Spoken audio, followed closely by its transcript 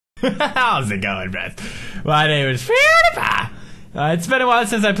How's it going, Brett? My name is Pewdie. It's been a while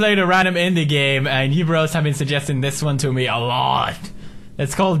since I played a random indie game, and you bros have been suggesting this one to me a lot.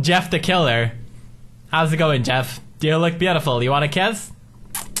 It's called Jeff the Killer. How's it going, Jeff? Do you look beautiful? You want a kiss?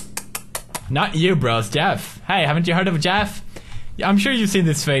 Not you, bros. Jeff. Hey, haven't you heard of Jeff? I'm sure you've seen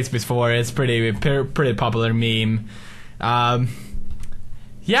this face before. It's pretty popular meme. Yeah,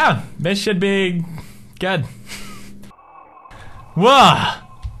 this should be good. Whoa!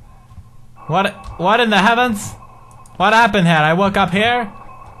 What in the heavens? What happened here? I woke up here?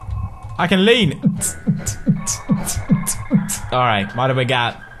 I can lean. Alright, what do we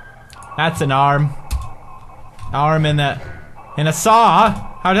got? That's an arm. Arm in a saw?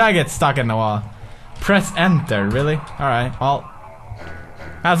 How did I get stuck in the wall? Press enter, really? Alright, well.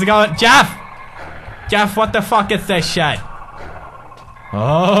 How's it going? Jeff! Jeff, what the fuck is this shit?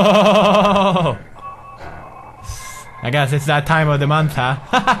 Oh! I guess it's that time of the month, huh?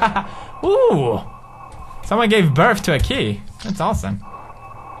 Ooh! Someone gave birth to a key. That's awesome.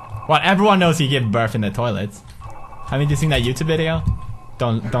 What? Everyone knows you give birth in the toilets. Haven't you seen that YouTube video?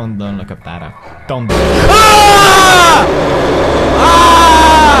 Don't look up that up. Don't do it. Ah!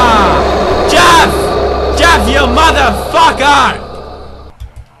 Ah! Jeff! Jeff, you motherfucker!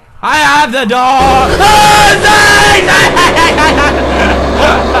 I have the door!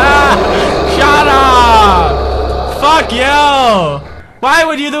 Shut up! Fuck you! Why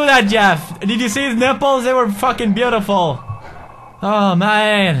would you do that, Jeff? Did you see his nipples? They were fucking beautiful. Oh,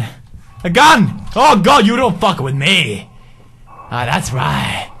 man. A gun! Oh, God, you don't fuck with me. Ah, that's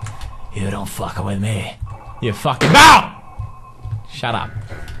right. You don't fuck with me. You fucking bow! Shut up.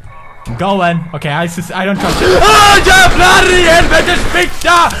 I'm going. Okay, I don't trust you. Oh, Jeff, bloody helvete,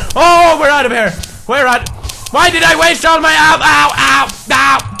 spikta! Oh, we're out of here. We're out. Why did I waste all my ow,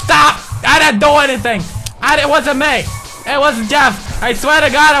 stop! I didn't do anything. It wasn't me. It wasn't Jeff. I swear to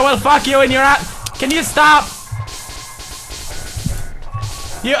God, I will fuck you in your ass. Can you stop?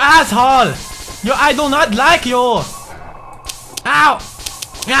 You asshole. I do not like you. Ow.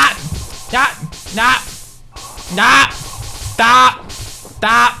 Nah. Stop.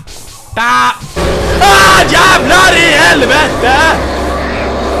 Ah, Jeff, bloody helvete.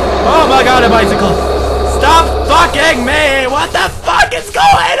 Oh my God, a bicycle. Stop fucking me. What the fuck is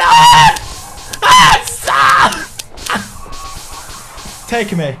going on? Ah, stop.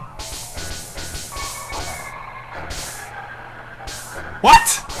 Take me.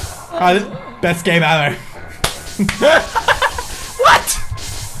 What? Oh, this best game ever. What?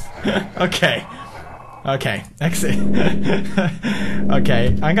 Okay. Exit.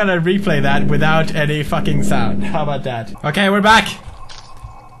 Okay, I'm gonna replay that without any fucking sound. How about that? Okay, we're back.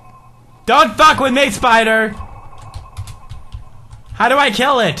 Don't fuck with me, spider. How do I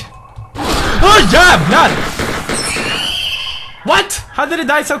kill it? Oh, yeah, not. What? How did it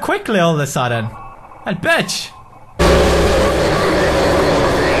die so quickly all of a sudden? That bitch!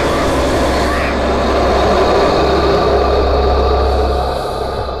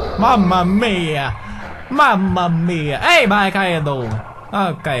 Mamma mia! Mamma mia! Hey Mike, how you doing?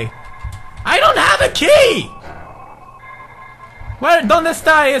 Okay. I don't have a key! Where? Donde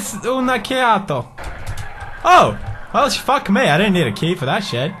está es una chiato? Oh! Well, fuck me, I didn't need a key for that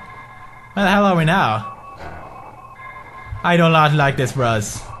shit. Where the hell are we now? I do not like this,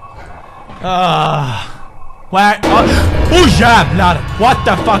 bros. Where? Oh, yeah, blood. What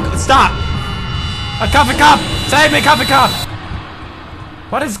the fuck? Stop! A coffee cup! Save me, coffee cup!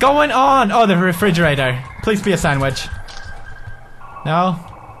 What is going on? Oh, the refrigerator. Please be a sandwich. No?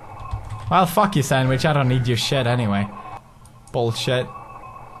 Well, fuck you, sandwich. I don't need your shit anyway. Bullshit.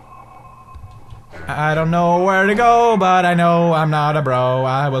 I don't know where to go, but I know I'm not a bro.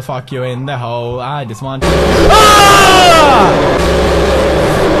 I will fuck you in the hole. I just want to. Ah!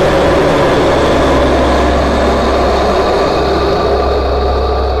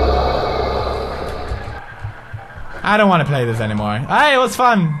 I don't want to play this anymore. Hey, it was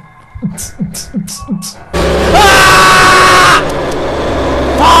fun. Ah!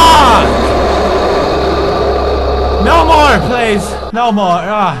 Fuck! No more, please. No more.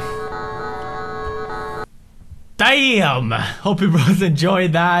 Ah. Damn! Hope you bros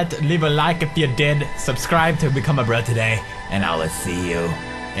enjoyed that. Leave a like if you did. Subscribe to become a bro today. And I will see you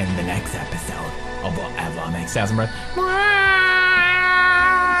in the next episode of whatever makes sense, bro.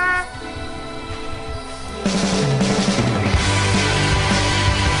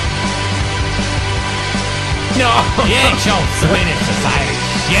 No! You ain't so Swedish society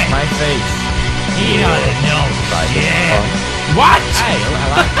shit. My face. He doesn't know shit. What? Hey, I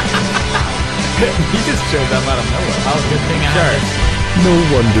like He just showed them out of nowhere. Oh, good thing I Sure. No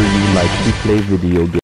wonder you like to play video games.